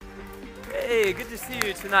Hey, good to see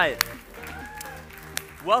you tonight.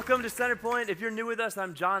 Welcome to Centerpoint. If you're new with us,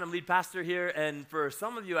 I'm John. I'm lead pastor here. And for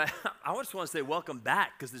some of you, I just want to say welcome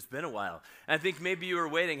back because it's been a while. I think maybe you were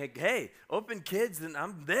waiting. Hey, open kids, and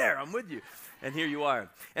I'm there. I'm with you. And here you are.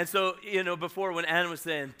 And so, before when Anna was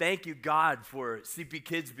saying, thank you, God, for CP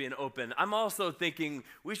Kids being open, I'm also thinking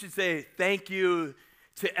we should say thank you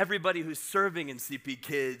to everybody who's serving in CP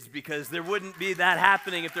Kids, because there wouldn't be that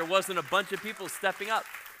happening if there wasn't a bunch of people stepping up.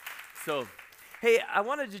 So, hey, I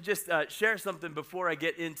wanted to just share something before I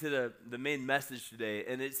get into the main message today,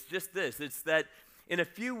 and it's just this. It's that in a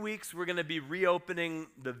few weeks, we're going to be reopening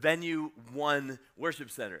the Venue 1 Worship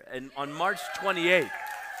Center, and on March 28th.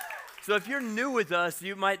 So if you're new with us,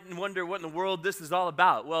 you might wonder what in the world this is all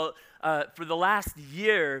about. Well, for the last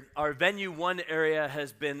year, our Venue 1 area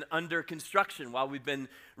has been under construction while we've been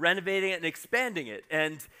renovating it and expanding it.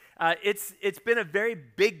 And it's been a very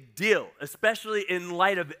big deal, especially in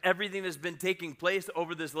light of everything that's been taking place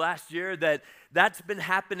over this last year, that's been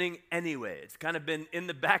happening anyway. It's kind of been in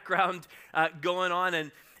the background going on.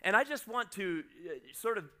 And I just want to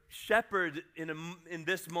sort of shepherd in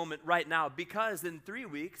this moment right now, because in 3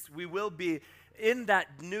 weeks, we will be in that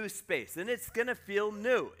new space, and it's going to feel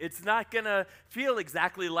new. It's not going to feel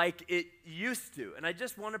exactly like it used to, and I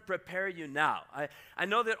just want to prepare you now. I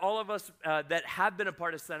know that all of us that have been a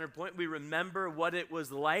part of Centerpoint, we remember what it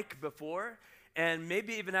was like before, and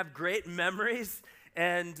maybe even have great memories,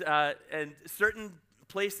 and certain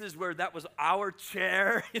places where that was our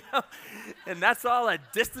chair, and that's all a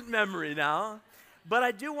distant memory now. But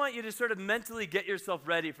I do want you to sort of mentally get yourself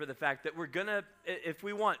ready for the fact that we're gonna, if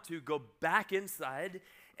we want to, go back inside,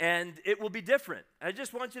 and it will be different. I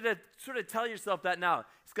just want you to sort of tell yourself that now.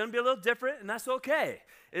 It's gonna be a little different, and that's okay.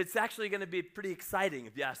 It's actually gonna be pretty exciting,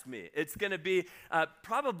 if you ask me. It's gonna be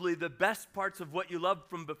probably the best parts of what you loved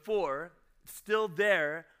from before, still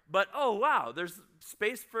there, but oh wow, there's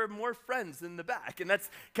space for more friends in the back. And that's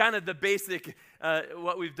kind of the basic,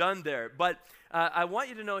 what we've done there. But I want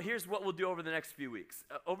you to know, here's what we'll do over the next few weeks.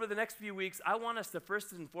 Over the next few weeks, I want us to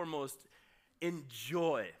first and foremost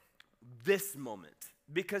enjoy this moment,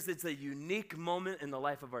 because it's a unique moment in the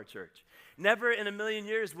life of our church. Never in a million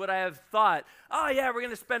years would I have thought, oh yeah, we're going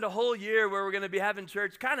to spend a whole year where we're going to be having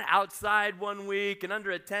church kind of outside one week, and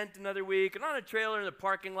under a tent another week, and on a trailer in the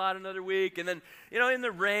parking lot another week, and then, in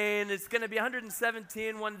the rain, it's going to be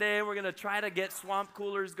 117 one day, and we're going to try to get swamp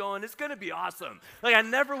coolers going. It's going to be awesome. Like, I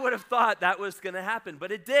never would have thought that was going to happen,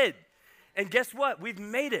 but it did. And guess what? We've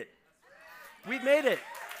made it. We've made it.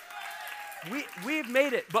 We've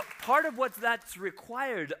made it, but part of what that's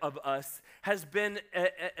required of us has been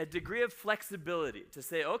a degree of flexibility to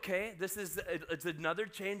say, okay, it's another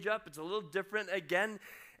change up, it's a little different again,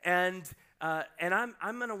 and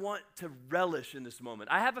I'm going to want to relish in this moment.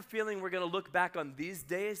 I have a feeling we're going to look back on these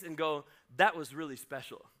days and go, that was really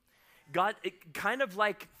special. God, it kind of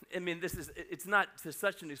like, it's not to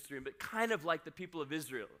such an extreme, but kind of like the people of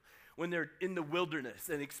Israel when they're in the wilderness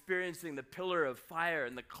and experiencing the pillar of fire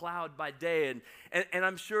and the cloud by day. And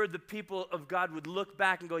I'm sure the people of God would look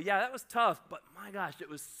back and go, yeah, that was tough, but my gosh, it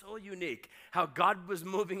was so unique how God was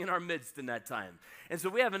moving in our midst in that time. And so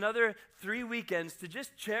we have another 3 weekends to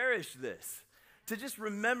just cherish this, to just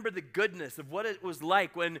remember the goodness of what it was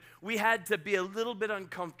like when we had to be a little bit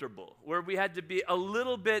uncomfortable, where we had to be a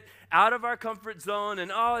little bit out of our comfort zone,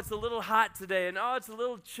 and oh, it's a little hot today, and oh, it's a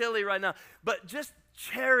little chilly right now. But just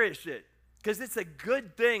cherish it, because it's a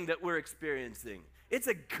good thing that we're experiencing. It's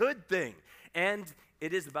a good thing, and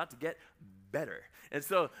it is about to get better. And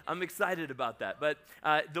so I'm excited about that. But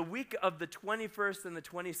the week of the 21st and the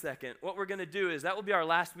 22nd, what we're going to do is that will be our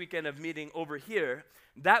last weekend of meeting over here.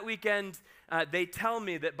 That weekend, they tell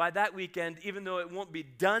me that by that weekend, even though it won't be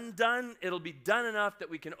done, it'll be done enough that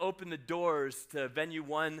we can open the doors to Venue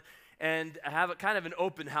 1 and have a kind of an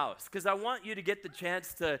open house, because I want you to get the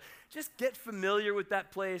chance to just get familiar with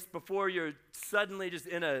that place before you're suddenly just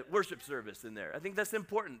in a worship service in there. I think that's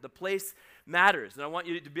important. The place matters, and I want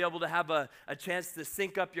you to be able to have a chance to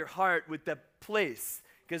sync up your heart with the place,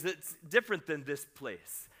 because it's different than this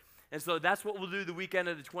place. And so that's what we'll do the weekend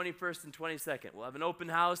of the 21st and 22nd. We'll have an open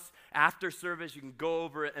house after service. You can go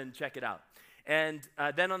over it and check it out. And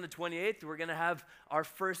then on the 28th, we're going to have our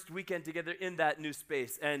first weekend together in that new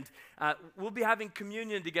space. And we'll be having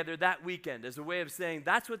communion together that weekend as a way of saying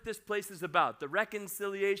that's what this place is about, the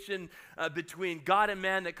reconciliation between God and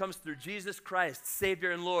man that comes through Jesus Christ,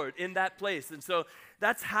 Savior and Lord, in that place. And so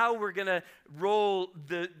that's how we're going to roll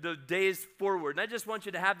the days forward. And I just want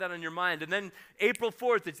you to have that on your mind. And then April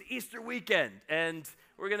 4th, it's Easter weekend, and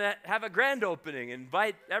we're going to have a grand opening,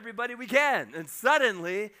 invite everybody we can. And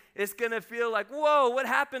suddenly, it's going to feel like, whoa, what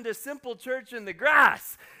happened to Simple Church in the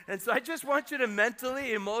Grass? And so I just want you to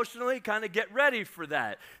mentally, emotionally kind of get ready for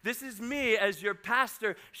that. This is me as your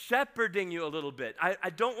pastor shepherding you a little bit. I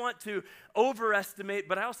don't want to overestimate,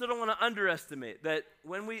 but I also don't want to underestimate that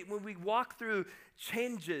when we walk through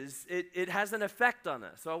changes, it has an effect on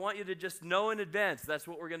us. So I want you to just know in advance that's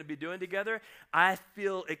what we're going to be doing together. I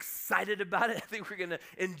feel excited about it. I think we're going to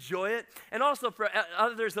enjoy it. And also for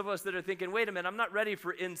others of us that are thinking, wait a minute, I'm not ready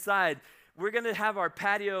for inside. We're going to have our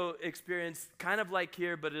patio experience kind of like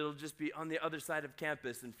here, but it'll just be on the other side of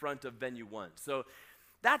campus in front of Venue 1. So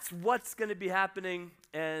that's what's going to be happening,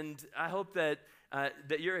 and I hope that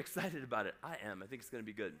you're excited about it. I am. I think it's going to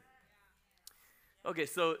be good. Okay,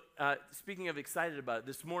 so speaking of excited about it,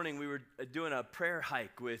 this morning we were doing a prayer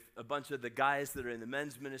hike with a bunch of the guys that are in the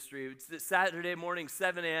men's ministry. It's this Saturday morning,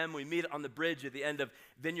 7 a.m. We meet on the bridge at the end of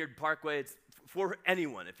Vineyard Parkway. It's for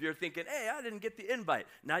anyone. If you're thinking, hey, I didn't get the invite,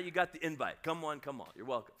 now you got the invite. Come on, you're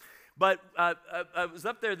welcome. But I was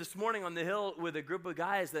up there this morning on the hill with a group of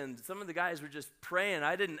guys, and some of the guys were just praying.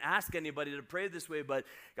 I didn't ask anybody to pray this way, but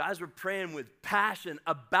guys were praying with passion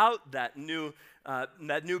about that new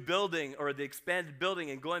building or the expanded building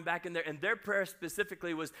and going back in there. And their prayer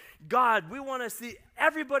specifically was, God, we want to see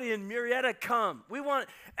everybody in Murrieta come. We want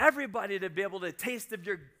everybody to be able to taste of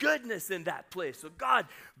your goodness in that place. So God,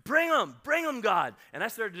 bring them, God. And I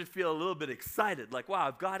started to feel a little bit excited, like, wow,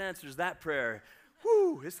 if God answers that prayer,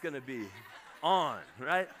 whoo, it's going to be on,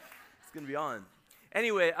 right? It's going to be on.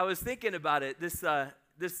 Anyway, I was thinking about it. This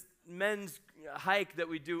men's hike that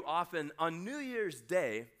we do often on New Year's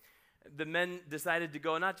Day, the men decided to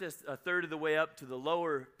go not just a third of the way up to the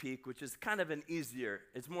lower peak, which is kind of an easier,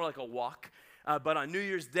 it's more like a walk, but on New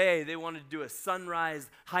Year's Day, they wanted to do a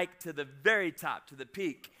sunrise hike to the very top, to the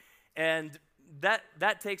peak. And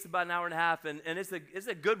that takes about an hour and a half, and it's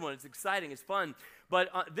a good one. It's exciting. It's fun. But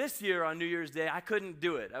this year on New Year's Day, I couldn't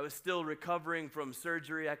do it. I was still recovering from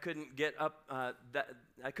surgery. I couldn't get up.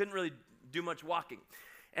 I couldn't really do much walking.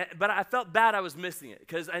 But I felt bad I was missing it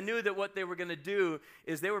because I knew that what they were going to do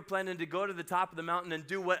is they were planning to go to the top of the mountain and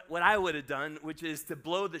do what I would have done, which is to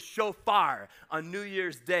blow the shofar on New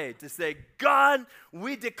Year's Day to say, God,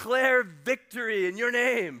 we declare victory in your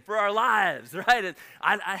name for our lives, right? And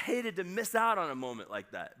I hated to miss out on a moment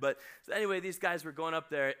like that. But so anyway, these guys were going up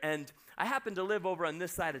there, and I happened to live over on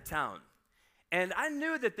this side of town. And I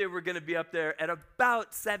knew that they were going to be up there at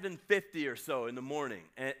about 7:50 or so in the morning,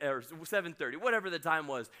 or 7:30, whatever the time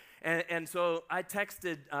was. And so I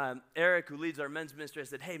texted Eric, who leads our men's ministry. I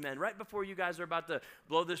said, hey, man, right before you guys are about to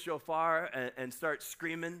blow the shofar and start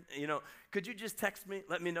screaming, could you just text me,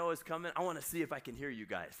 let me know it's coming? I want to see if I can hear you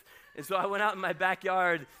guys. And so I went out in my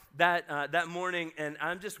backyard that morning, and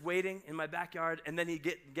I'm just waiting in my backyard, and then he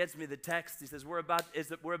gets me the text. He says, we're about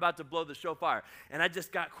to blow the shofar. And I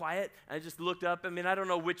just got quiet. I just looked up. I mean, I don't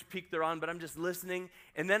know which peak they're on, but I'm just listening.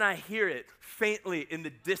 And then I hear it faintly in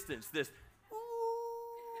the distance, this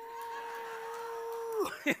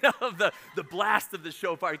of the blast of the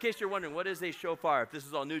shofar. In case you're wondering, what is a shofar? If this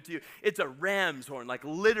is all new to you, it's a ram's horn, like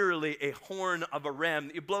literally a horn of a ram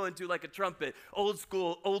that you blow into like a trumpet, old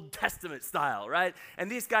school, Old Testament style, right? And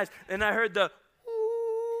these guys, and I heard the,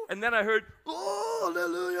 and then I heard, oh,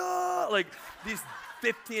 hallelujah, like these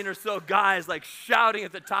 15 or so guys like shouting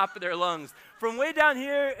at the top of their lungs. From way down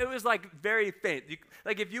here, it was like very faint.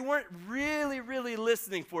 Like if you weren't really, really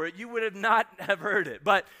listening for it, you would not have heard it.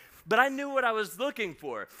 But I knew what I was looking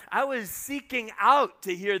for. I was seeking out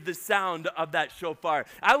to hear the sound of that shofar.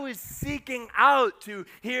 I was seeking out to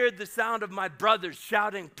hear the sound of my brothers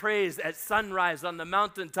shouting praise at sunrise on the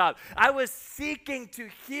mountaintop. I was seeking to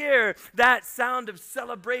hear that sound of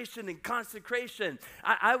celebration and consecration.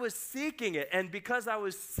 I was seeking it, and because I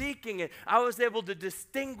was seeking it, I was able to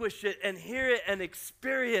distinguish it and hear it and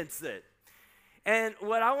experience it. And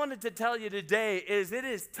what I wanted to tell you today is it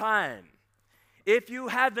is time. If you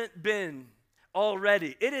haven't been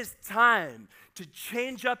already, it is time to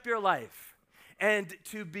change up your life and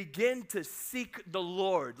to begin to seek the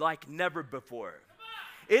Lord like never before.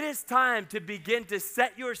 It is time to begin to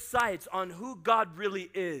set your sights on who God really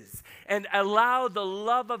is and allow the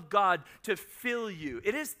love of God to fill you.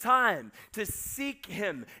 It is time to seek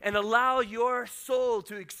Him and allow your soul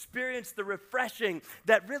to experience the refreshing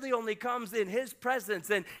that really only comes in His presence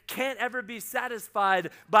and can't ever be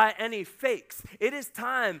satisfied by any fakes. It is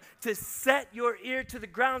time to set your ear to the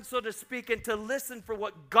ground, so to speak, and to listen for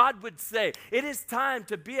what God would say. It is time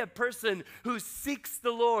to be a person who seeks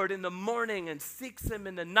the Lord in the morning and seeks Him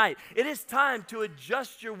in the night. It is time to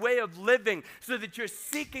adjust your way of living so that you're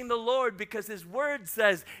seeking the Lord, because His word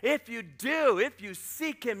says, if you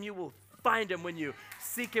seek Him, you will find Him when you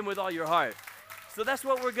seek Him with all your heart. So that's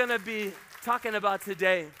what we're going to be talking about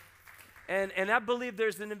today. And I believe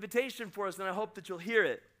there's an invitation for us, and I hope that you'll hear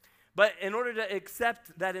it. But in order to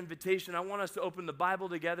accept that invitation, I want us to open the Bible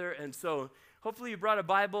together. And so hopefully you brought a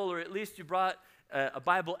Bible, or at least you brought a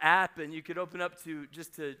Bible app, and you could open up to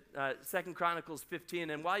 2 Chronicles 15.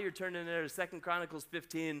 And while you're turning there to 2 Chronicles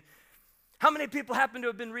 15, how many people happen to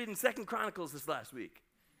have been reading 2 Chronicles this last week?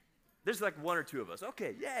 There's like one or two of us.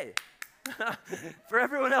 Okay, yay. For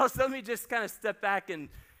everyone else, let me just kind of step back and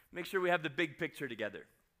make sure we have the big picture together.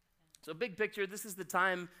 So big picture, this is the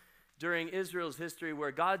time during Israel's history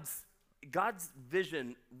where God's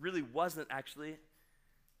vision really wasn't actually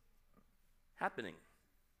happening.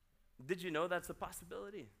 Did you know that's a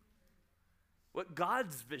possibility? What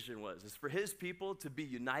God's vision was is for His people to be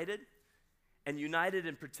united, and united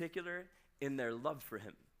in particular in their love for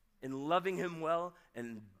Him, in loving Him well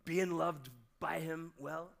and being loved by Him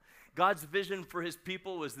well. God's vision for His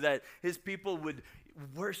people was that His people would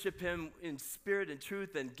worship Him in spirit and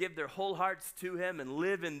truth and give their whole hearts to Him and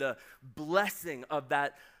live in the blessing of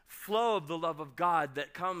that flow of the love of God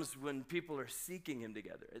that comes when people are seeking Him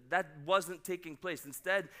together. That wasn't taking place.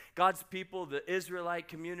 Instead, God's people, the Israelite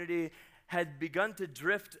community, had begun to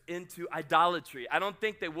drift into idolatry. I don't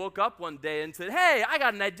think they woke up one day and said, hey, I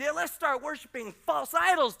got an idea, let's start worshiping false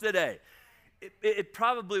idols today. It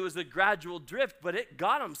probably was a gradual drift, but it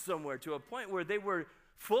got them somewhere to a point where they were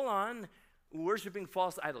full on worshiping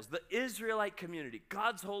false idols. The Israelite community,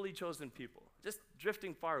 God's holy chosen people, just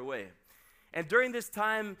drifting far away. And during this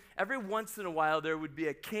time, every once in a while, there would be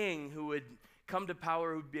a king who would come to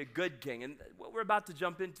power, who would be a good king. And what we're about to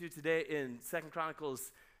jump into today in 2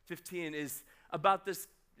 Chronicles 15 is about this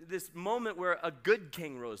moment where a good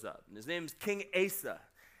king rose up. And his name is King Asa.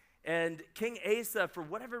 And King Asa, for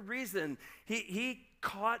whatever reason, he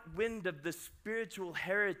caught wind of the spiritual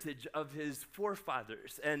heritage of his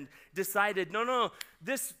forefathers and decided, no,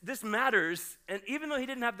 this matters. And even though he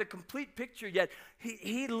didn't have the complete picture yet,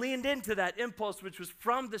 he leaned into that impulse, which was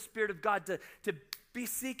from the Spirit of God, to be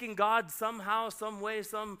seeking God somehow, some way,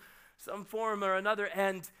 some form or another.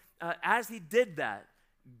 And as he did that,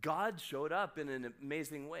 God showed up in an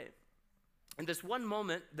amazing way. And this one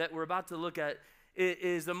moment that we're about to look at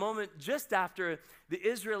is a moment just after the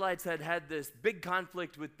Israelites had had this big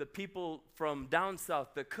conflict with the people from down south,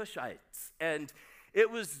 the Cushites. And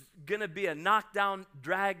it was going to be a knockdown,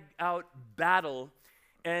 drag-out battle,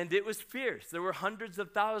 and it was fierce. There were hundreds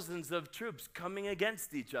of thousands of troops coming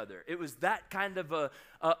against each other. It was that kind of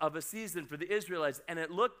a season for the Israelites, and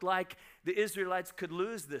it looked like the Israelites could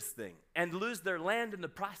lose this thing and lose their land in the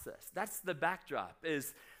process. That's the backdrop,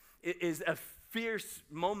 is a fierce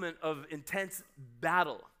moment of intense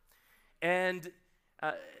battle. And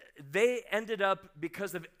they ended up,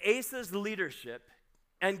 because of Asa's leadership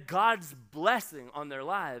and God's blessing on their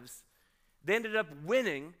lives, they ended up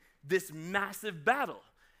winning this massive battle.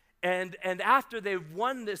 And after they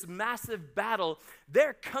won this massive battle,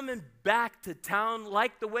 they're coming back to town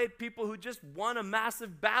like the way people who just won a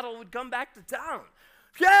massive battle would come back to town.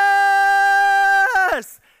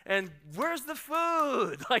 Yes! And where's the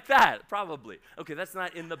food? Like that, probably. Okay, that's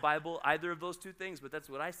not in the Bible, either of those two things, but that's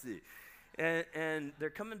what I see. And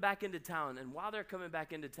they're coming back into town, and while they're coming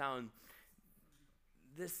back into town,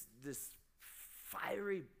 this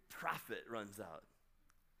fiery prophet runs out.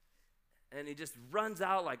 And he just runs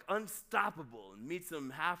out like unstoppable and meets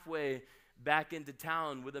them halfway back into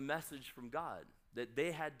town with a message from God that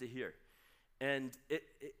they had to hear. And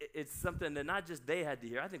it's something that not just they had to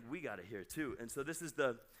hear, I think we got to hear too. And so this is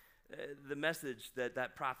the message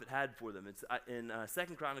that prophet had for them. It's in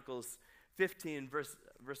 2 Chronicles 15,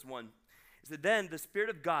 verse 1. It said, then the Spirit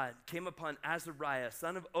of God came upon Azariah,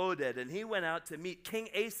 son of Oded, and he went out to meet King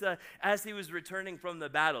Asa as he was returning from the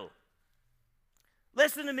battle.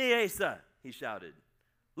 Listen to me, Asa, he shouted.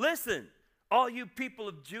 Listen, all you people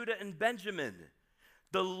of Judah and Benjamin.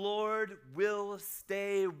 The Lord will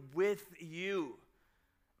stay with you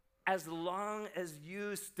as long as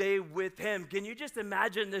you stay with Him. Can you just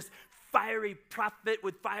imagine this fiery prophet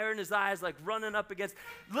with fire in his eyes, like running up against.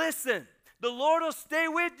 Listen, the Lord will stay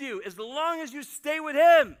with you as long as you stay with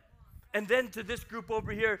him. And then to this group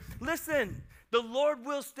over here, listen, the Lord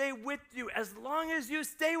will stay with you as long as you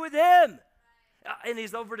stay with him. And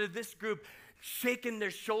he's over to this group, shaking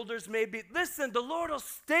their shoulders maybe. Listen, the Lord will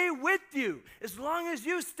stay with you as long as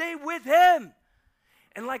you stay with him.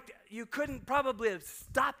 And like you couldn't probably have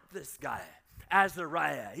stopped this guy,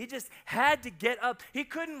 Azariah. He just had to get up. He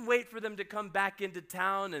couldn't wait for them to come back into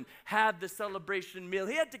town and have the celebration meal.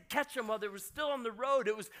 He had to catch them while they were still on the road.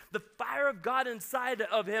 It was the fire of God inside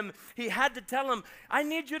of him. He had to tell them, I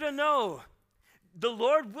need you to know, the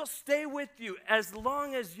Lord will stay with you as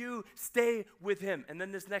long as you stay with him. And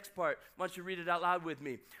then this next part, why don't you read it out loud with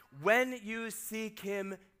me? When you seek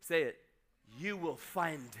him, say it, you will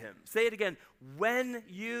find him. Say it again. When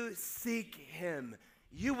you seek him,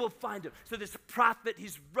 you will find him. So this prophet,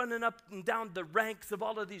 he's running up and down the ranks of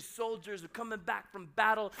all of these soldiers who are coming back from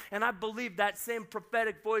battle. And I believe that same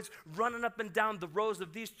prophetic voice running up and down the rows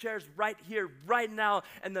of these chairs right here, right now.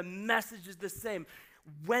 And the message is the same.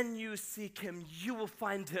 When you seek him, you will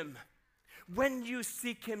find him. When you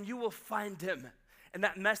seek him, you will find him. And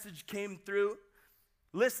that message came through.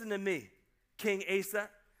 Listen to me, King Asa.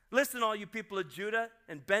 Listen, all you people of Judah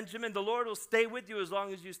and Benjamin, the Lord will stay with you as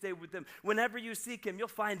long as you stay with him. Whenever you seek him, you'll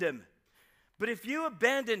find him. But if you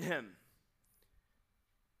abandon him,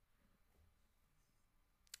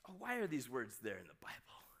 why are these words there in the Bible?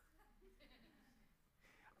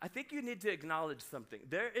 I think you need to acknowledge something.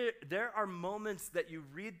 There are moments that you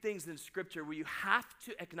read things in Scripture where you have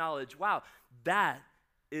to acknowledge, wow, that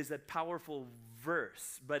is a powerful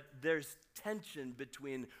verse, but there's tension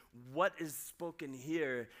between what is spoken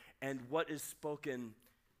here and what is spoken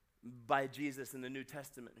by Jesus in the New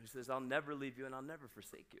Testament, who says, I'll never leave you and I'll never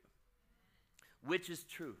forsake you. Which is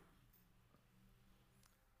true?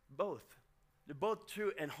 Both. They're both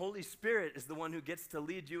true, and Holy Spirit is the one who gets to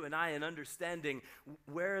lead you and I in understanding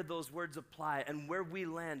where those words apply and where we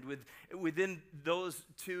land within those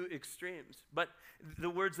two extremes. But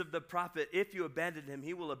the words of the prophet, if you abandon him,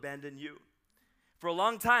 he will abandon you. For a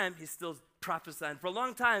long time, he's still prophesying. For a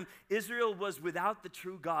long time, Israel was without the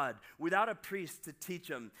true God, without a priest to teach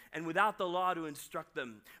them, and without the law to instruct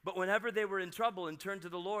them. But whenever they were in trouble and turned to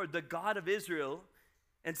the Lord, the God of Israel,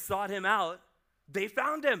 and sought him out, they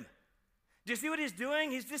found him. Do you see what he's doing?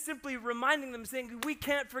 He's just simply reminding them, saying, we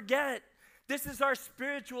can't forget. This is our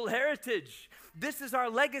spiritual heritage. This is our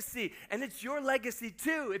legacy, and it's your legacy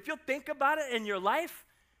too. If you'll think about it in your life,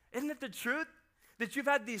 isn't it the truth that you've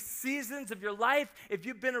had these seasons of your life, if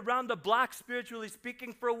you've been around the block, spiritually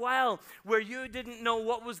speaking, for a while, where you didn't know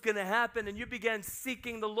what was going to happen, and you began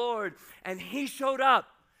seeking the Lord, and he showed up.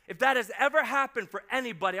 If that has ever happened for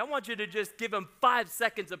anybody, I want you to just give him 5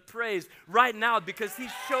 seconds of praise right now, because he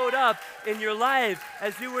showed up in your life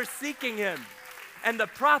as you were seeking him. And the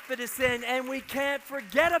prophet is saying, and we can't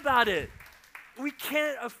forget about it. We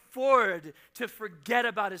can't afford to forget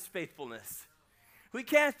about his faithfulness. We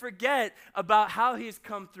can't forget about how he's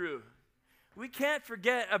come through. We can't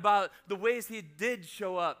forget about the ways he did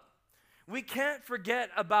show up. We can't forget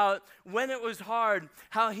about when it was hard,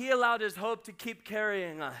 how he allowed his hope to keep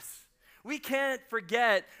carrying us. We can't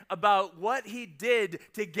forget about what he did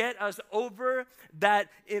to get us over that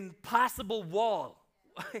impossible wall.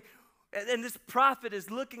 And this prophet is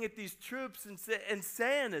looking at these troops and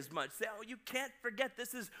saying as much. Say, oh, you can't forget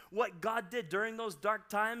this is what God did during those dark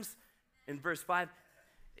times. In verse 5,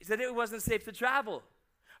 he said it wasn't safe to travel.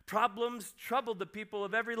 Problems troubled the people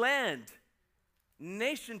of every land.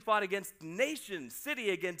 Nation fought against nation,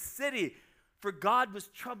 city against city, for God was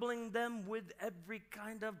troubling them with every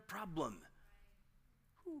kind of problem.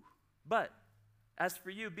 Whew. But as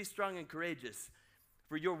for you, be strong and courageous,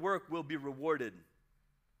 for your work will be rewarded.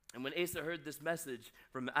 And when Asa heard this message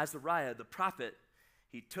from Azariah the prophet,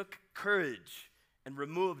 he took courage and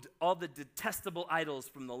removed all the detestable idols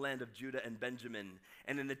from the land of Judah and Benjamin,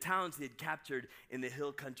 and in the towns he had captured in the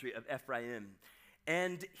hill country of Ephraim.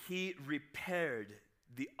 And he repaired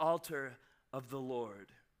the altar of the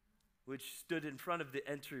Lord, which stood in front of the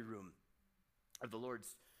entry room of the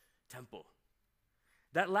Lord's temple.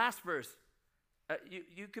 That last verse,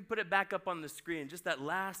 you could put it back up on the screen, just that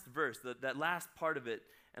last verse, that last part of it.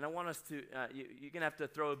 And I want us to, you're going to have to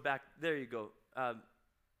throw it back. There you go.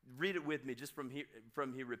 Read it with me, just from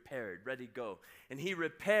he repaired. Ready, go. And he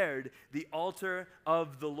repaired the altar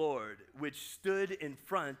of the Lord, which stood in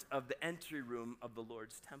front of the entry room of the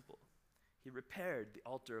Lord's temple. He repaired the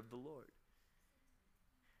altar of the Lord.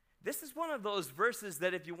 This is one of those verses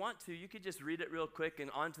that if you want to, you could just read it real quick and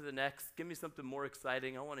on to the next. Give me something more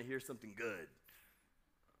exciting. I want to hear something good.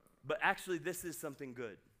 But actually, this is something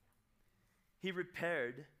good. he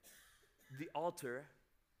repaired the altar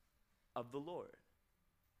of the Lord.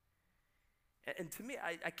 And to me,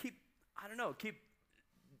 I keep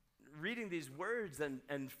reading these words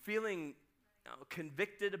and feeling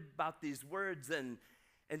convicted about these words and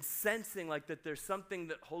sensing like that there's something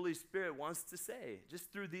that Holy Spirit wants to say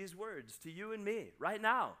just through these words to you and me right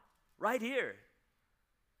now, right here.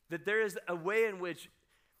 That there is a way in which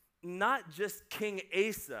not just King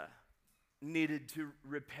Asa needed to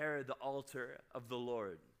repair the altar of the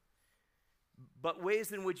Lord, but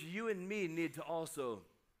ways in which you and me need to also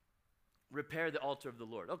repair the altar of the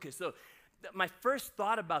Lord. Okay, so my first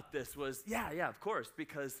thought about this was, yeah, of course,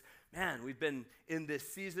 because, man, we've been in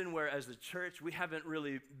this season where as a church, we haven't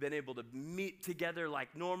really been able to meet together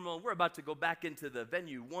like normal. We're about to go back into the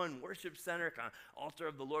Venue 1 Worship Center, kind of altar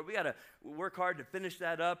of the Lord. We got to work hard to finish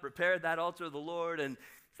that up, repair that altar of the Lord, and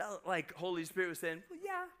felt like Holy Spirit was saying, well,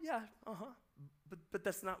 yeah, But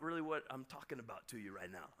that's not really what I'm talking about to you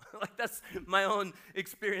right now. Like that's my own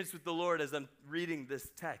experience with the Lord as I'm reading this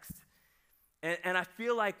text. And I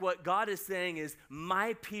feel like what God is saying is,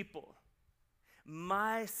 my people,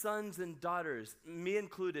 my sons and daughters, me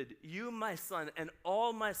included, you, my son, and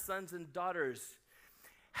all my sons and daughters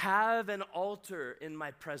have an altar in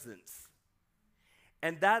my presence.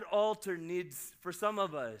 And that altar needs, for some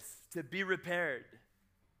of us, to be repaired.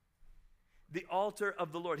 The altar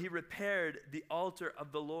of the Lord. He repaired the altar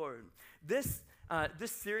of the Lord. This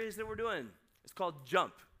series that we're doing is called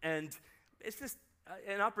Jump. And it's just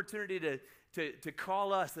an opportunity to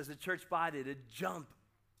call us as a church body to jump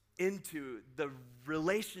into the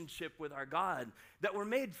relationship with our God that we're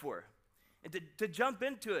made for. And to jump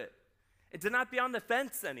into it. And to not be on the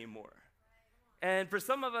fence anymore. And for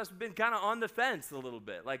some of us, we've been kind of on the fence a little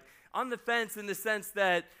bit. Like on the fence in the sense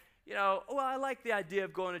that, I like the idea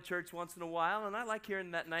of going to church once in a while, and I like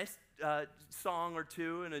hearing that nice song or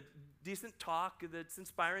two and a decent talk that's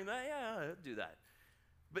inspiring. Yeah, I'll do that.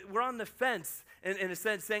 But we're on the fence in a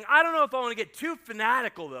sense saying, I don't know if I want to get too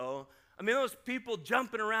fanatical, though. I mean, those people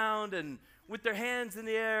jumping around and with their hands in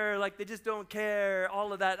the air like they just don't care,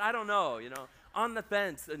 all of that, I don't know, on the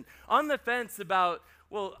fence. And on the fence about,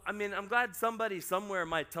 well, I mean, I'm glad somebody somewhere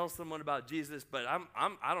might tell someone about Jesus, but I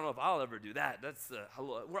don't know if I'll ever do that. That's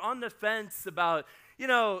hello. We're on the fence about,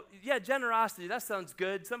 generosity, that sounds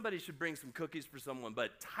good. Somebody should bring some cookies for someone,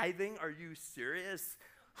 but tithing, are you serious?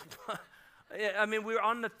 I mean, we're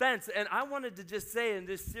on the fence, and I wanted to just say in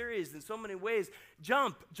this series, in so many ways,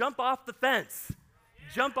 jump off the fence.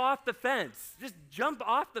 Jump off the fence. Just jump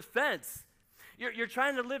off the fence. You're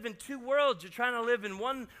trying to live in two worlds. You're trying to live in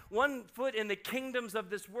one foot in the kingdoms of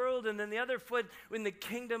this world and then the other foot in the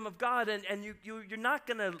kingdom of God, and you're not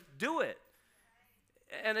going to do it.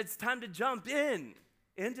 And it's time to jump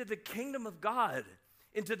into the kingdom of God,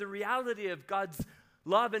 into the reality of God's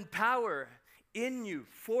love and power in you,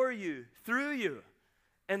 for you, through you.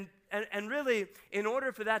 And really, in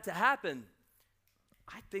order for that to happen,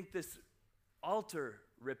 I think this altar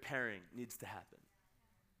repairing needs to happen.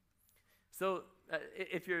 So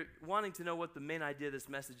if you're wanting to know what the main idea of this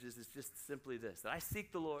message is, it's just simply this, that I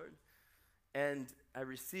seek the Lord and I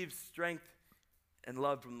receive strength and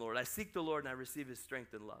love from the Lord. I seek the Lord and I receive his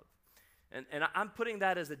strength and love. And I'm putting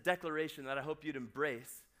that as a declaration that I hope you'd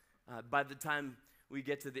embrace by the time we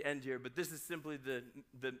get to the end here. But this is simply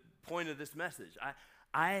the point of this message.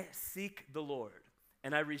 I seek the Lord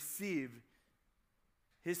and I receive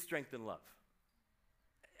his strength and love.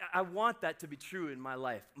 I want that to be true in my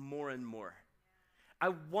life more and more. I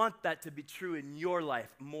want that to be true in your life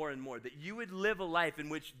more and more, that you would live a life in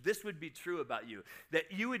which this would be true about you,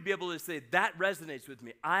 that you would be able to say, that resonates with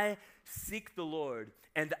me. I seek the Lord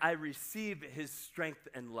and I receive his strength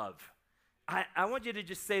and love. I want you to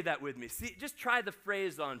just say that with me. See, just try the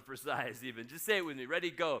phrase on for size even. Just say it with me. Ready,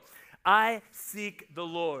 go. I seek the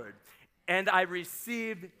Lord and I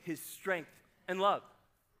receive his strength and love.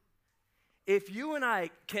 If you and I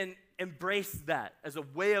can embrace that as a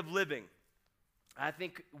way of living, I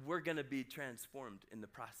think we're going to be transformed in the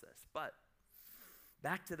process. But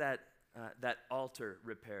back to that altar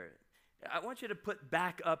repair. I want you to put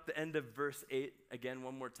back up the end of verse 8 again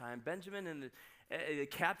one more time. Benjamin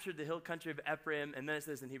captured the hill country of Ephraim, and then it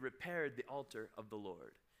says, and he repaired the altar of the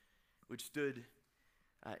Lord, which stood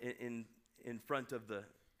in front of the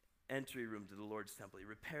entry room to the Lord's temple. He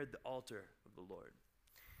repaired the altar of the Lord.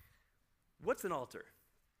 What's an altar?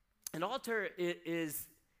 An altar is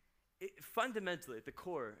fundamentally, at the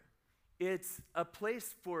core, it's a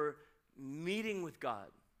place for meeting with God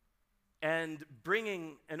and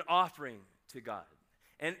bringing an offering to God.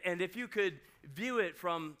 And if you could view it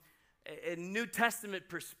from a New Testament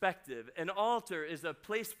perspective, an altar is a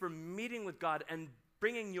place for meeting with God and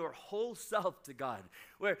bringing your whole self to God,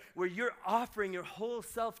 where you're offering your whole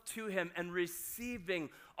self to him and receiving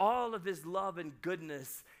all of his love and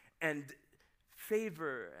goodness and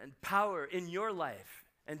favor and power in your life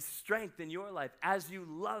and strength in your life as you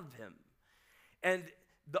love him. And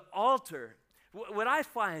the altar, what I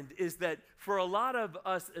find is that for a lot of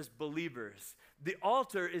us as believers, the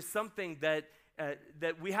altar is something that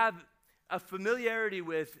we have a familiarity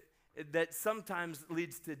with that sometimes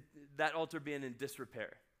leads to that altar being in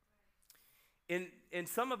disrepair. In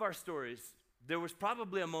some of our stories, there was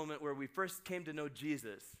probably a moment where we first came to know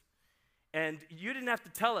Jesus, and you didn't have to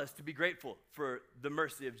tell us to be grateful for the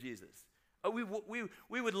mercy of Jesus.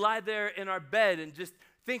 We would lie there in our bed and just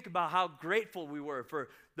think about how grateful we were for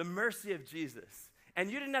the mercy of Jesus. And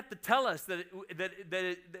you didn't have to tell us that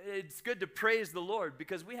it's good to praise the Lord,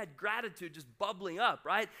 because we had gratitude just bubbling up,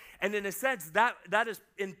 right? And in a sense, that is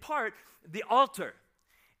in part the altar.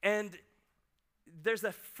 And there's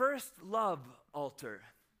a first love altar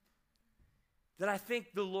that I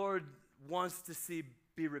think the Lord wants to see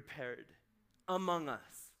be repaired among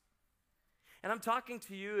us. And I'm talking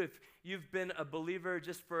to you if you've been a believer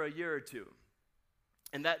just for a year or two,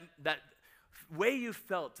 and that way you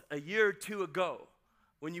felt a year or two ago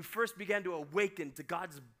when you first began to awaken to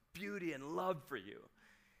God's beauty and love for you,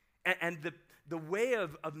 and the way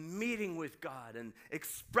of meeting with God and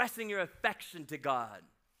expressing your affection to God,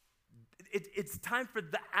 it's time for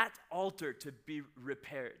that altar to be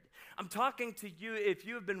repaired. I'm talking to you if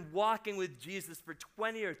you have been walking with Jesus for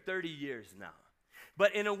 20 or 30 years now,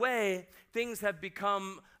 but in a way, things have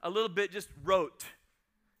become a little bit just rote,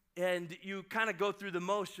 and you kind of go through the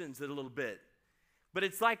motions a little bit. But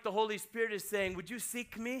it's like the Holy Spirit is saying, would you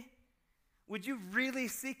seek me? Would you really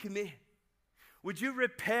seek me? Would you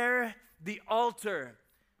repair the altar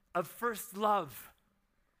of first love?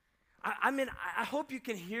 I hope you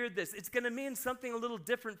can hear this. It's going to mean something a little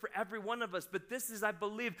different for every one of us, but this is, I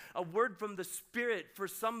believe, a word from the Spirit for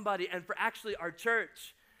somebody and for actually our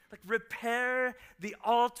church. Like, repair the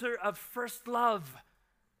altar of first love.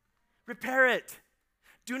 Repair it.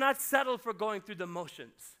 Do not settle for going through the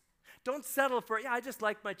motions. Don't settle for, I just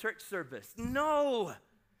like my church service. No.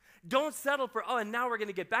 Don't settle for, and now we're going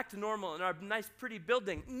to get back to normal in our nice, pretty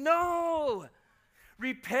building. No.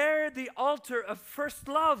 Repair the altar of first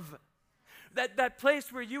love. That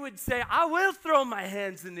place where you would say, I will throw my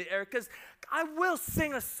hands in the air, because I will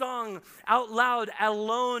sing a song out loud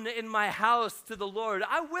alone in my house to the Lord.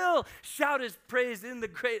 I will shout his praise in the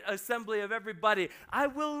great assembly of everybody. I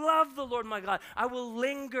will love the Lord my God. I will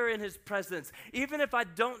linger in his presence. Even if I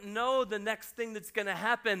don't know the next thing that's going to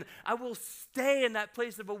happen, I will stay in that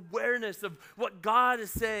place of awareness of what God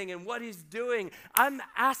is saying and what he's doing. I'm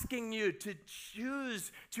asking you to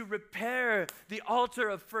choose to repair the altar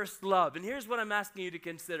of first love. And here's what I'm asking you to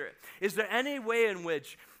consider. Is there any way in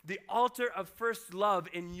which the altar of first love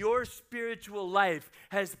in your spiritual life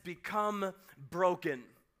has become broken?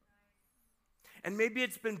 And maybe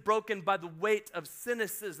it's been broken by the weight of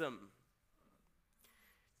cynicism.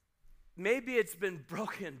 Maybe it's been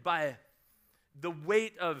broken by the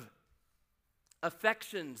weight of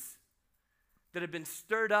affections that have been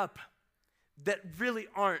stirred up that really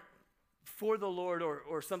aren't for the Lord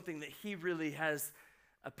or something that he really has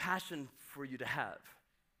a passion for you to have.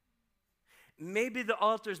 Maybe the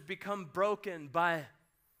altar's become broken by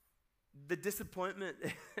the disappointment.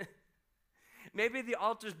 Maybe the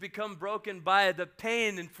altar's become broken by the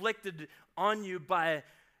pain inflicted on you by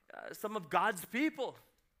some of God's people.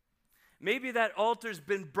 Maybe that altar's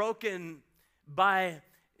been broken by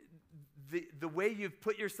the way you've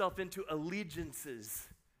put yourself into allegiances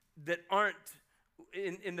that aren't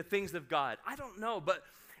in the things of God. I don't know, but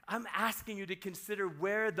I'm asking you to consider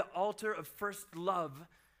where the altar of first love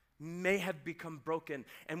may have become broken.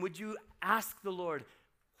 And would you ask the Lord,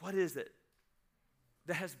 what is it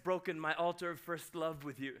that has broken my altar of first love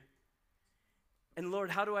with you? And Lord,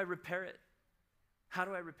 how do I repair it? How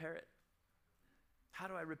do I repair it? How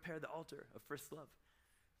do I repair the altar of first love?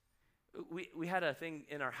 We had a thing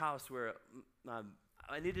in our house where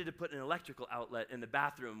I needed to put an electrical outlet in the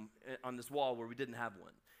bathroom on this wall where we didn't have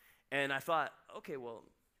one. And I thought, okay, well,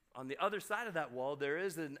 on the other side of that wall, there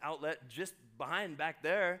is an outlet just behind back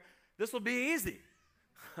there. This will be easy.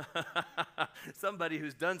 Somebody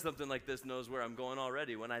who's done something like this knows where I'm going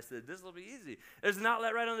already when I said, this will be easy. There's an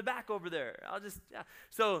outlet right on the back over there.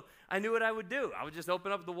 So I knew what I would do. I would just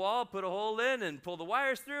open up the wall, put a hole in, and pull the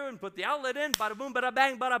wires through, and put the outlet in. Bada boom, bada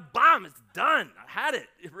bang, bada bam. It's done. I had it.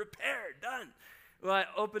 Repaired. Done. Well, I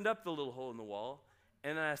opened up the little hole in the wall,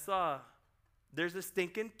 and I saw there's a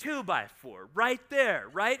stinking 2x4 right there,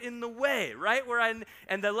 right in the way, right where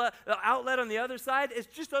and the outlet on the other side is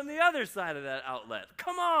just on the other side of that outlet.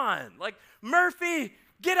 Come on, like, Murphy,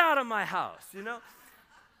 get out of my house, you know?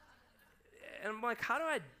 And I'm like, how do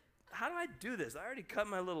I do this? I already cut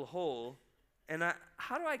my little hole, and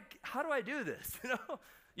how do I do this? You know,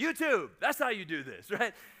 YouTube, that's how you do this,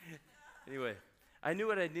 right? Anyway, I knew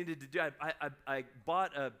what I needed to do. I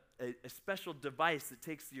bought a special device that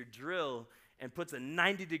takes your drill and puts a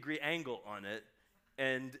 90-degree angle on it,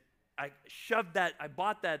 and I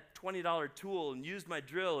bought that $20 tool and used my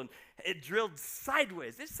drill, and it drilled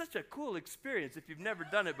sideways. It's such a cool experience if you've never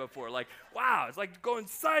done it before. Like, wow, it's like going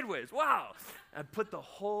sideways, wow. I put the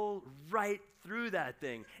hole right through that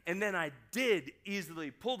thing, and then I did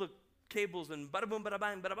easily pull the cables, and bada boom, bada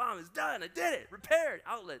bang, bada bam, it's done. I did it, repaired,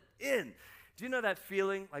 outlet in. Do you know that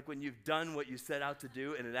feeling, like when you've done what you set out to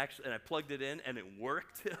do, and I plugged it in, and it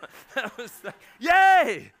worked? I was like,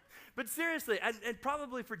 yay! But seriously, and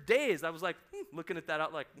probably for days, I was like, looking at that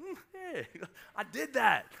out like, hey, I did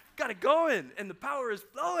that. Got it going, and the power is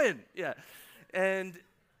flowing. Yeah. And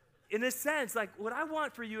in a sense, like, what I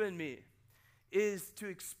want for you and me is to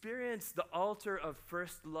experience the altar of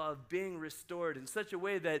first love being restored in such a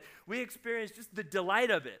way that we experience just the delight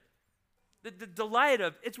of it. The delight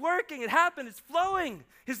of, it's working, it happened, it's flowing.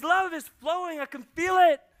 His love is flowing, I can feel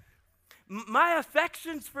it. My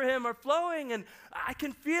affections for him are flowing, and I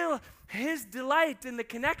can feel his delight in the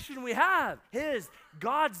connection we have.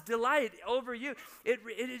 God's delight over you. It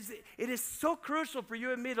is so crucial for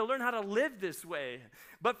you and me to learn how to live this way.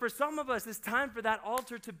 But for some of us, it's time for that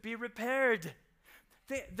altar to be repaired.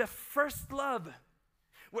 The first love,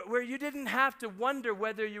 where you didn't have to wonder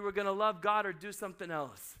whether you were going to love God or do something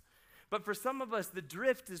else. But for some of us, the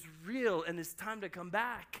drift is real, and it's time to come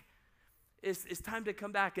back. It's time to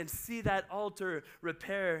come back and see that altar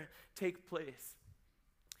repair take place.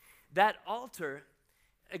 That altar,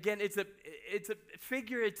 again, it's a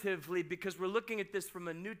figuratively, because we're looking at this from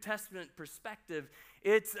a New Testament perspective.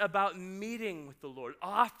 It's about meeting with the Lord,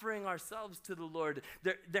 offering ourselves to the Lord.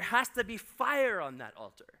 There has to be fire on that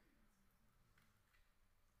altar.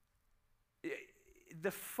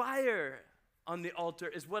 The fire on the altar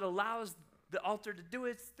is what allows the altar to do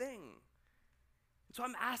its thing. So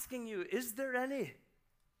I'm asking you, is there any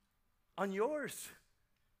on yours?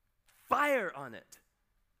 Fire on it.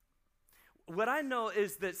 What I know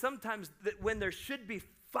is that sometimes when there should be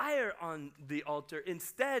fire on the altar,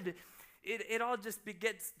 instead it all just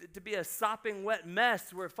gets to be a sopping wet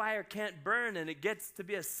mess where fire can't burn, and it gets to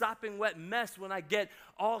be a sopping wet mess when I get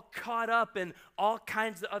all caught up in all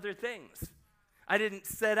kinds of other things. I didn't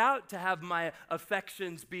set out to have my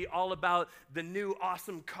affections be all about the new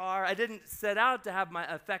awesome car. I didn't set out to have my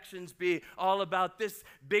affections be all about this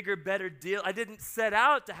bigger, better deal. I didn't set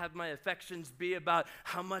out to have my affections be about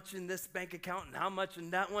how much in this bank account and how much in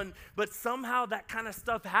that one. But somehow that kind of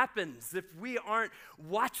stuff happens. If we aren't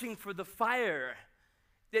watching for the fire,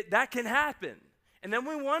 that can happen. And then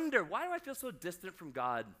we wonder, why do I feel so distant from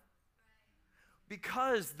God?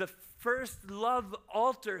 Because the first love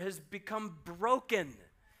altar has become broken,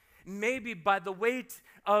 maybe by the weight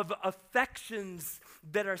of affections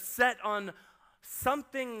that are set on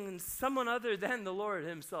something and someone other than the Lord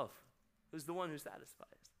himself, who's the one who satisfies.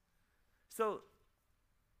 So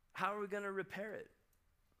how are we going to repair it?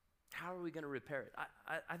 How are we going to repair it?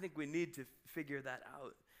 I think we need to figure that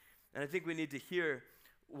out. And I think we need to hear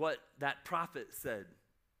what that prophet said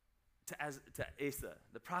to Asa,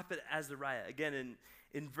 the prophet Azariah. Again,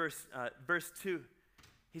 in verse 2,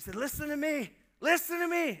 he said, listen to me,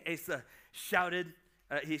 Asa shouted.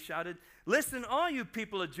 He shouted, listen, all you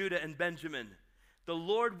people of Judah and Benjamin, the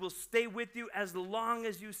Lord will stay with you as long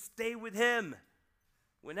as you stay with him.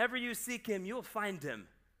 Whenever you seek him, you'll find him.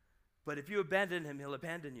 But if you abandon him, he'll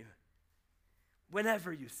abandon you.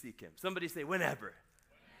 Whenever you seek him. Somebody say, whenever.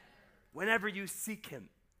 Whenever you seek him.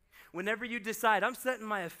 Whenever you decide, I'm setting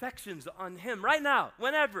my affections on him right now,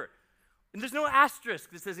 whenever. And there's no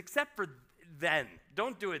asterisk that says, except for then.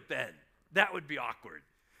 Don't do it then. That would be awkward.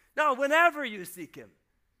 No, whenever you seek him.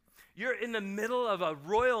 You're in the middle of a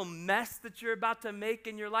royal mess that you're about to make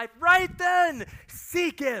in your life. Right then,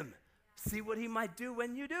 seek him. See what he might do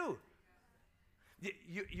when you do.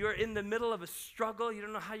 You're in the middle of a struggle. You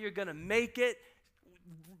don't know how you're going to make it.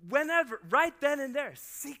 Whenever, right then and there,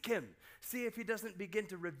 seek him. See if he doesn't begin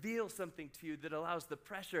to reveal something to you that allows the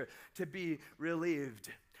pressure to be relieved.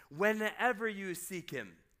 Whenever you seek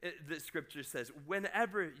him, the scripture says,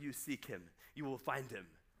 whenever you seek him, you will find him.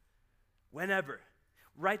 Whenever.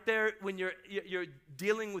 Right there when you're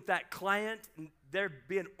dealing with that client and they're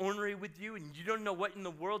being ornery with you and you don't know what in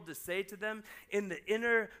the world to say to them, in the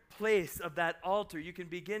inner place of that altar, you can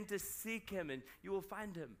begin to seek him and you will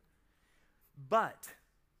find him. But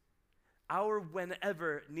our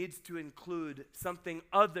whenever needs to include something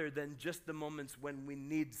other than just the moments when we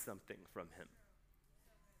need something from him.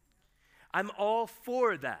 I'm all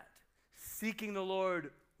for that, seeking the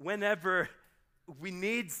Lord whenever we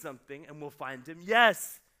need something and we'll find him,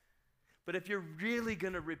 yes. But if you're really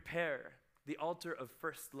going to repair the altar of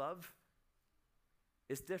first love,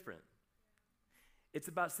 it's different. It's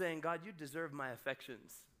about saying, God, you deserve my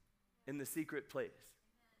affections in the secret place.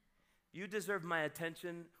 You deserve my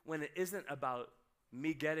attention when it isn't about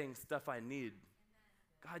me getting stuff I need.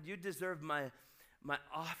 God, you deserve my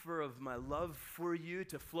offer of my love for you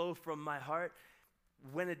to flow from my heart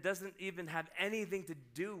when it doesn't even have anything to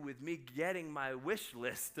do with me getting my wish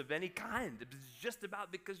list of any kind. It's just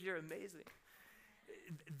about because you're amazing.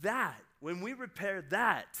 That, when we repair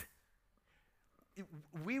that,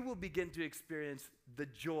 we will begin to experience the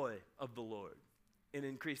joy of the Lord in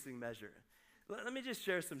increasing measure. Let me just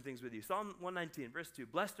share some things with you. Psalm 119, verse 2.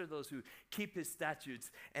 Blessed are those who keep his statutes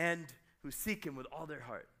and who seek him with all their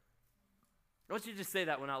heart. I want you to just say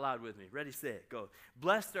that one out loud with me. Ready, say it, go.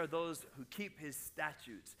 Blessed are those who keep his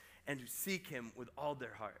statutes and who seek him with all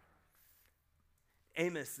their heart.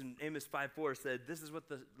 Amos in Amos 5:4 said, this is what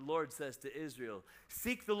the Lord says to Israel.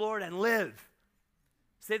 Seek the Lord and live.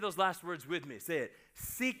 Say those last words with me. Say it.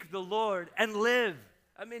 Seek the Lord and live.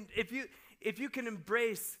 I mean, if you can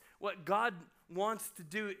embrace what God wants to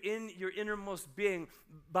do in your innermost being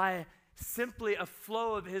by simply a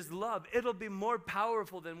flow of his love, it'll be more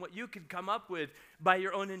powerful than what you could come up with by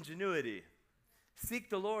your own ingenuity. Seek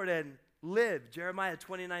the Lord and live. Jeremiah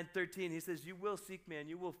 29:13, he says, you will seek me and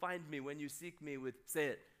you will find me when you seek me with, say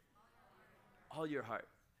it, all your heart.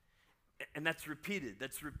 And that's repeated.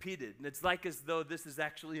 And it's like as though this is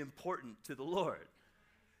actually important to the Lord.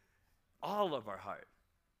 All of our heart.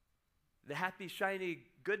 The happy, shiny,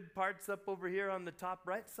 good parts up over here on the top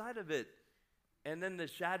right side of it. And then the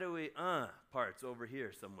shadowy parts over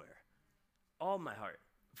here somewhere. All my heart.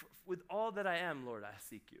 With all that I am, Lord, I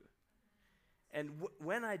seek you. And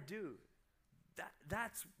when I do,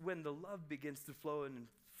 that's when the love begins to flow in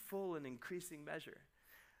full and increasing measure.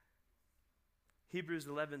 Hebrews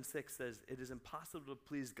 11:6 says, it is impossible to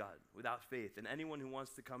please God without faith, and anyone who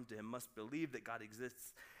wants to come to him must believe that God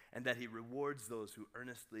exists and that he rewards those who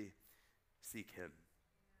earnestly seek him.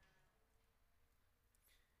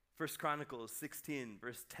 1 Chronicles 16,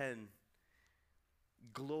 verse 10.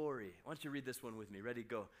 Glory. I want you to read this one with me. Ready,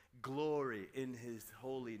 go. Glory in his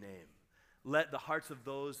holy name. Let the hearts of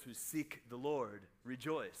those who seek the Lord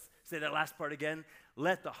rejoice. Say that last part again.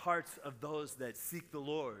 Let the hearts of those that seek the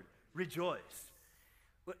Lord rejoice.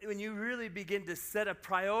 When you really begin to set a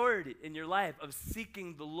priority in your life of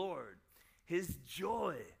seeking the Lord, his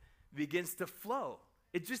joy begins to flow.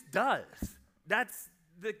 It just does. That's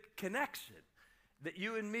the connection that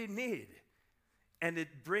you and me need. And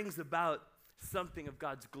it brings about something of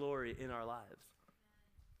God's glory in our lives.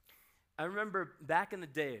 I remember back in the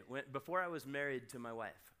day, before I was married to my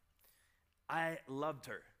wife, I loved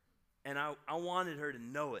her, and I wanted her to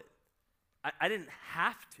know it. I didn't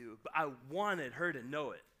have to, but I wanted her to know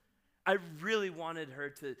it. I really wanted her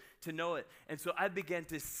to know it. And so I began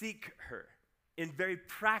to seek her in very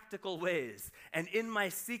practical ways. And in my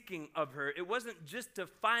seeking of her, it wasn't just to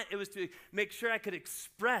find, it was to make sure I could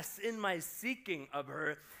express in my seeking of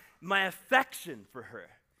her my affection for her.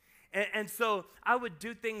 And so I would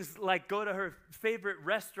do things like go to her favorite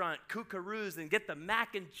restaurant, Kookaroos, and get the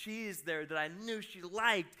mac and cheese there that I knew she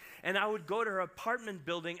liked. And I would go to her apartment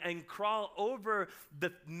building and crawl over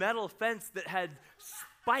the metal fence that had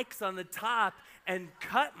spikes on the top and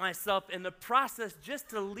cut myself in the process just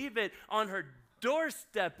to leave it on her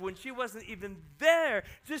doorstep when she wasn't even there,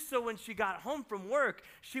 just so when she got home from work,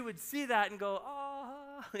 she would see that and go,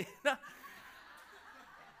 oh, you know?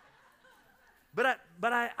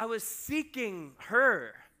 But I was seeking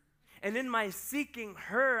her. And in my seeking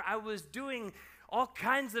her, I was doing all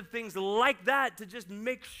kinds of things like that to just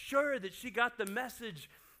make sure that she got the message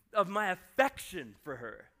of my affection for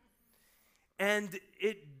her. And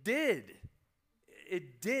it did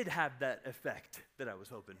have that effect that I was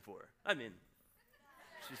hoping for. I mean,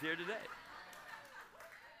 she's here today.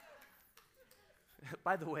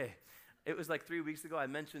 By the way, it was like 3 weeks ago, I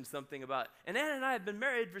mentioned something about, and Anna and I have been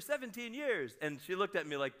married for 17 years. And she looked at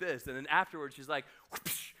me like this, and then afterwards she's like,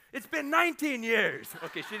 it's been 19 years.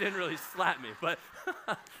 Okay, she didn't really slap me, but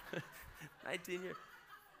 19 years.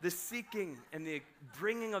 The seeking and the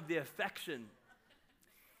bringing of the affection.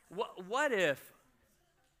 What if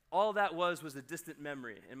all that was a distant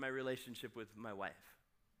memory in my relationship with my wife?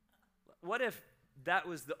 What if that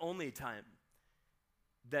was the only time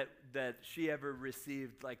that she ever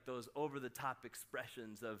received like those over-the-top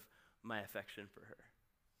expressions of my affection for her?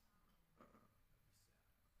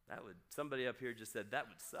 Somebody up here just said, that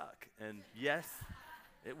would suck. And yes,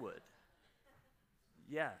 it would.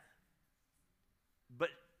 Yeah. But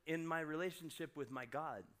in my relationship with my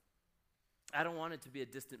God, I don't want it to be a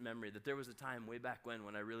distant memory that there was a time way back when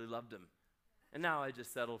I really loved him. And now I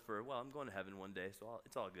just settle for, well, I'm going to heaven one day, so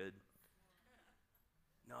it's all good.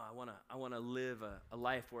 No, I want to live a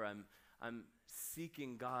life where I'm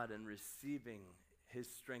seeking God and receiving his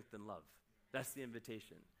strength and love. That's the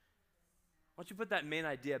invitation. I want you to put that main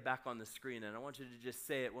idea back on the screen, and I want you to just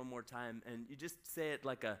say it one more time, and you just say it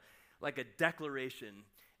like a declaration,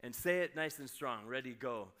 and say it nice and strong. Ready,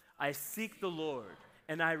 go. I seek the Lord,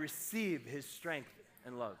 and I receive his strength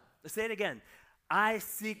and love. Let's say it again. I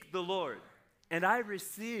seek the Lord, and I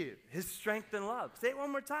receive his strength and love. Say it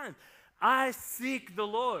one more time. I seek the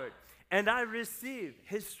Lord, and I receive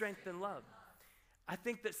his strength and love. I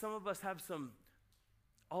think that some of us have some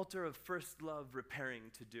altar of first love repairing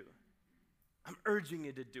to do. I'm urging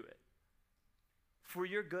you to do it for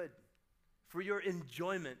your good, for your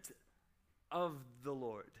enjoyment of the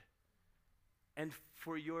Lord, and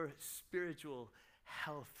for your spiritual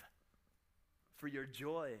health, for your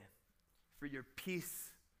joy, for your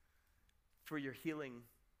peace, for your healing,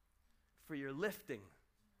 for your lifting,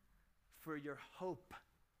 for your hope.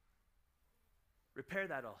 Repair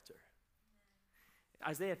that altar.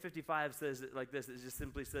 Isaiah 55 says it like this. It just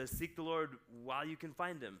simply says, seek the Lord while you can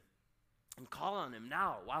find him, and call on him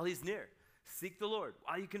now while he's near. Seek the Lord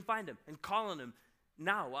while you can find him, and call on him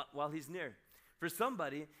now while he's near. For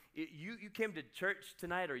somebody, you came to church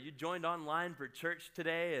tonight, or you joined online for church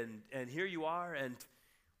today, and here you are, and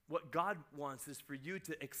what God wants is for you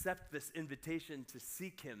to accept this invitation to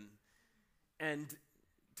seek him and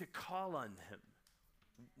to call on him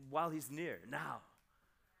while he's near, now.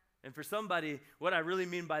 And for somebody, what I really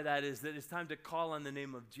mean by that is that it's time to call on the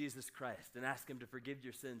name of Jesus Christ and ask him to forgive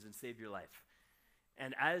your sins and save your life.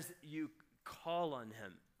 And as you call on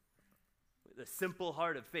him, with a simple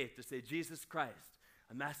heart of faith to say, Jesus Christ,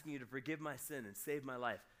 I'm asking you to forgive my sin and save my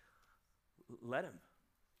life. Let him.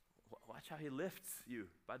 Watch how he lifts you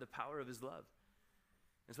by the power of his love.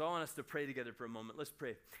 And so I want us to pray together for a moment. Let's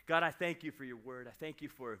pray. God, I thank you for your word. I thank you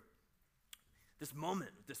for this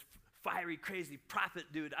moment, this fiery, crazy prophet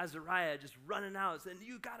dude, Azariah, just running out saying,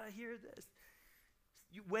 you got to hear this.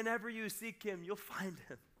 Whenever you seek him, you'll find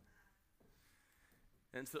him.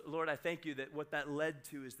 And so, Lord, I thank you that what that led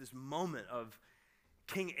to is this moment of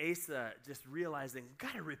King Asa just realizing,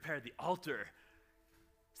 got to repair the altar.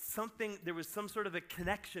 There was some sort of a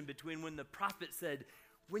connection between when the prophet said,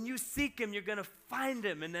 when you seek him, you're going to find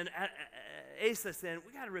him. And then Asa saying,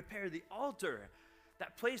 we got to repair the altar,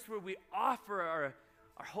 that place where we offer our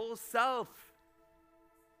whole self.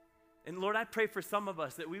 And Lord, I pray for some of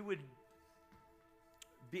us that we would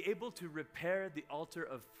be able to repair the altar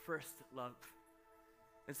of first love.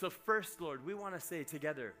 And so first, Lord, we want to say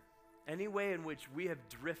together, any way in which we have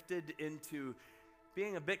drifted into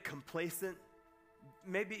being a bit complacent,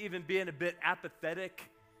 maybe even being a bit apathetic,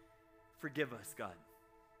 forgive us, God.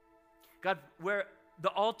 God, where the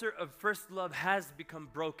altar of first love has become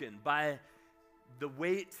broken by the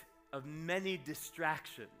weight of many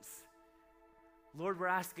distractions, Lord, we're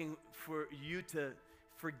asking for you to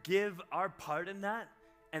forgive our part in that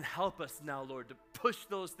and help us now, Lord, to push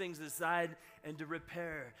those things aside and to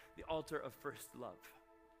repair the altar of first love.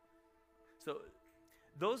 So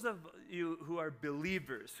those of you who are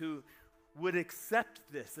believers, who would accept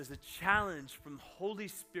this as a challenge from Holy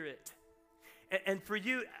Spirit, and for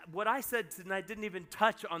you, what I said tonight didn't even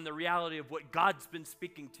touch on the reality of what God's been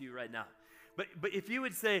speaking to you right now. But if you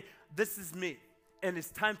would say, this is me, and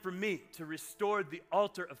it's time for me to restore the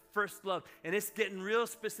altar of first love, and it's getting real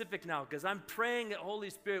specific now because I'm praying that Holy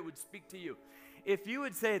Spirit would speak to you. If you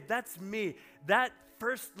would say, that's me, that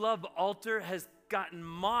first love altar has gotten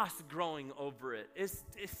moss growing over it. It's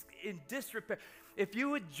in disrepair. If you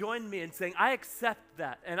would join me in saying, I accept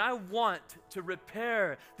that, and I want to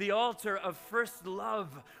repair the altar of first love,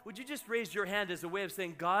 would you just raise your hand as a way of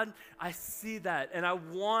saying, God, I see that, and I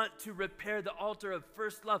want to repair the altar of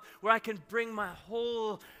first love, where I can bring my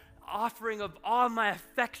whole offering of all my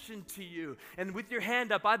affection to you. And with your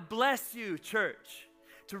hand up, I bless you, church,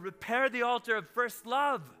 to repair the altar of first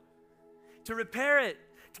love, to repair it,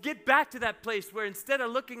 to get back to that place where instead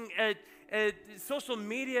of looking at social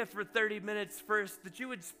media for 30 minutes first, that you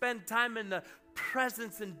would spend time in the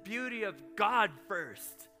presence and beauty of God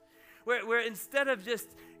first. where instead of just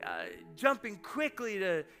jumping quickly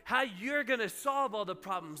to how you're going to solve all the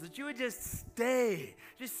problems, that you would just stay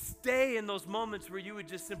in those moments where you would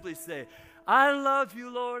just simply say, I love you,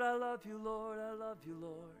 Lord, I love you, Lord, I love you,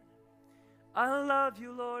 Lord. I love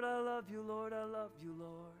you, Lord, I love you, Lord, I love you,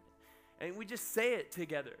 Lord. And we just say it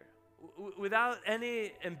together without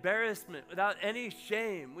any embarrassment, without any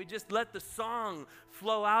shame. We just let the song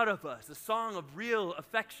flow out of us, a song of real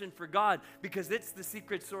affection for God, because it's the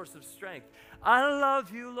secret source of strength. I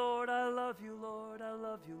love you, Lord, I love you, Lord, I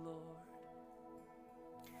love you, Lord.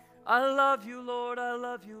 I love you, Lord, I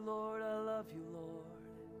love you, Lord, I love you, Lord.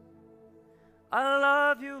 I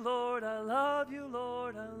love you, Lord, I love you,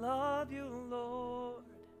 Lord, I love you, Lord.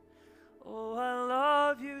 Oh, I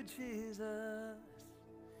love you, Jesus.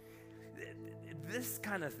 This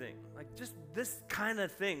kind of thing, like just this kind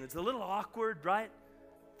of thing. It's a little awkward, right?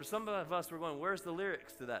 For some of us, we're going, where's the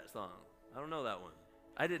lyrics to that song? I don't know that one.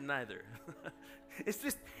 I didn't either. It's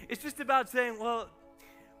just about saying, well,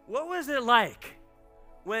 what was it like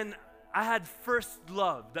when I had first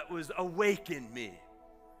love that was awakened me?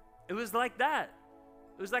 It was like that.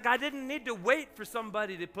 It was like I didn't need to wait for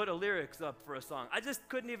somebody to put a lyrics up for a song. I just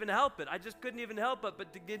couldn't even help it. I just couldn't even help it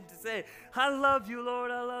but to begin to say, I love you,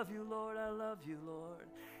 Lord, I love you, Lord, I love you, Lord.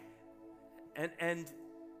 And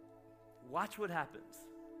watch what happens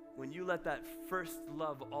when you let that first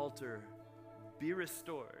love altar be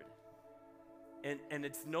restored. And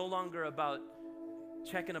it's no longer about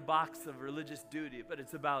checking a box of religious duty, but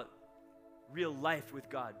it's about real life with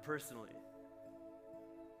God personally.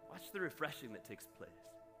 Watch the refreshing that takes place.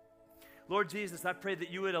 Lord Jesus, I pray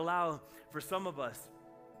that you would allow for some of us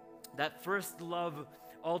that first love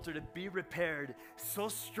altar to be repaired so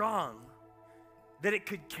strong that it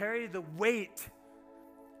could carry the weight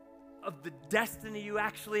of the destiny you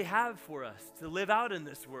actually have for us to live out in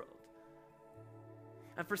this world.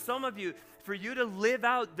 And for some of you, for you to live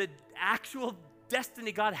out the actual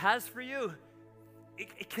destiny God has for you,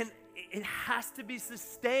 it has to be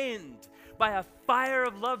sustained by a fire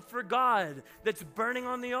of love for God that's burning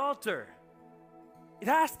on the altar. It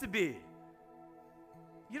has to be.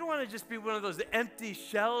 You don't want to just be one of those empty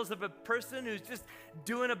shells of a person who's just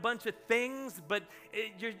doing a bunch of things, but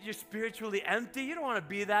you're spiritually empty. You don't want to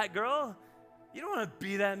be that girl. You don't want to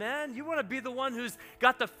be that man. You want to be the one who's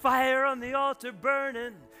got the fire on the altar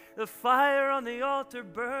burning, the fire on the altar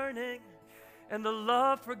burning, and the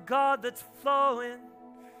love for God that's flowing.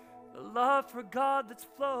 The love for God that's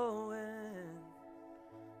flowing.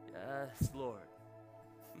 Yes, Lord.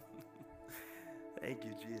 Thank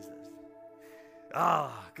you, Jesus.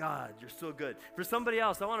 Oh, God, you're so good. For somebody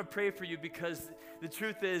else, I want to pray for you because the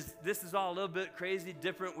truth is, this is all a little bit crazy,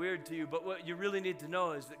 different, weird to you, but what you really need to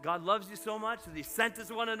know is that God loves you so much that he sent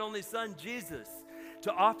his one and only son, Jesus,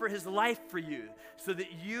 to offer his life for you so that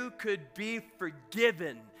you could be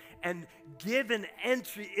forgiven and given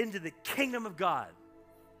entry into the kingdom of God.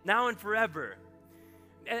 Now and forever.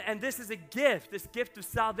 And this is a gift. This gift of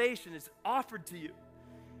salvation is offered to you.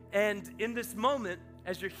 And in this moment,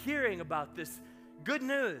 as you're hearing about this good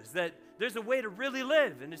news that there's a way to really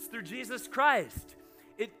live, and it's through Jesus Christ,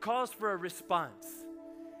 it calls for a response.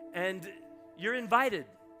 And you're invited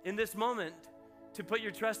in this moment to put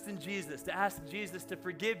your trust in Jesus, to ask Jesus to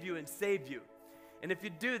forgive you and save you. And if you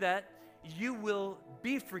do that, you will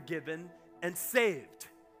be forgiven and saved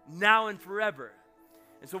now and forever.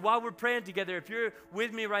 And so while we're praying together, if you're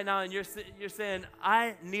with me right now and you're saying,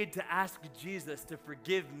 I need to ask Jesus to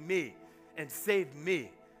forgive me and save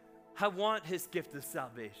me, I want his gift of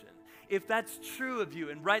salvation. If that's true of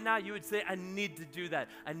you, and right now you would say, I need to do that.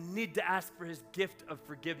 I need to ask for his gift of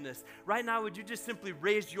forgiveness. Right now, would you just simply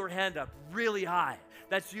raise your hand up really high?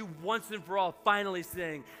 That's you once and for all finally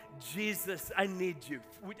saying, Jesus, I need you.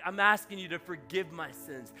 I'm asking you to forgive my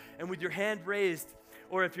sins. And with your hand raised,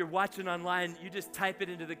 or if you're watching online, you just type it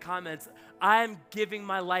into the comments, I'm giving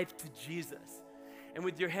my life to Jesus. And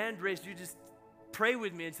with your hand raised, you just pray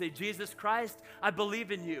with me and say, Jesus Christ, I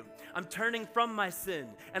believe in you. I'm turning from my sin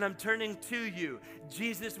and I'm turning to you.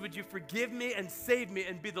 Jesus, would you forgive me and save me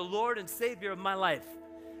and be the Lord and Savior of my life?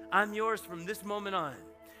 I'm yours from this moment on.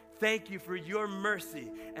 Thank you for your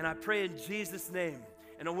mercy. And I pray in Jesus' name.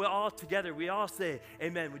 And we're all together, we all say,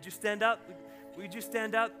 amen. Would you stand up? Would you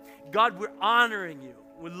stand up? God, we're honoring you.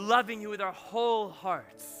 We're loving you with our whole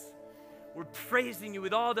hearts. We're praising you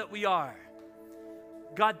with all that we are.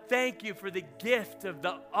 God, thank you for the gift of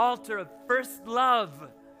the altar of first love.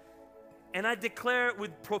 And I declare it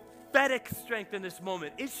with prophetic strength in this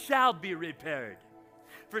moment. It shall be repaired.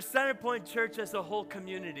 For Centerpoint Church as a whole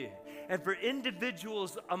community, and for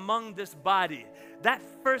individuals among this body, that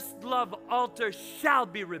first love altar shall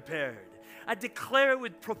be repaired. I declare it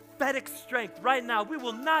with prophetic strength right now. We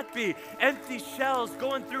will not be empty shells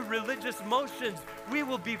going through religious motions. We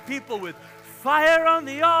will be people with fire on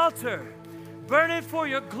the altar, burning for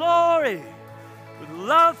your glory. With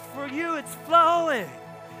love for you, it's flowing.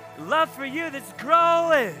 Love for you that's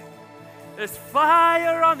growing. There's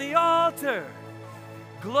fire on the altar.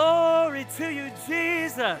 Glory to you,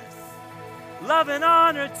 Jesus. Love and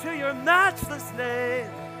honor to your matchless name.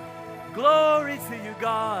 Glory to you,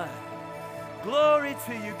 God. Glory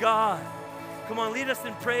to you, God. Come on, lead us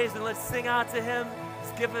in praise and let's sing out to him.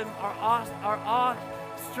 Let's give him our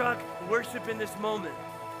awestruck worship in this moment.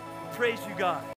 Praise you, God.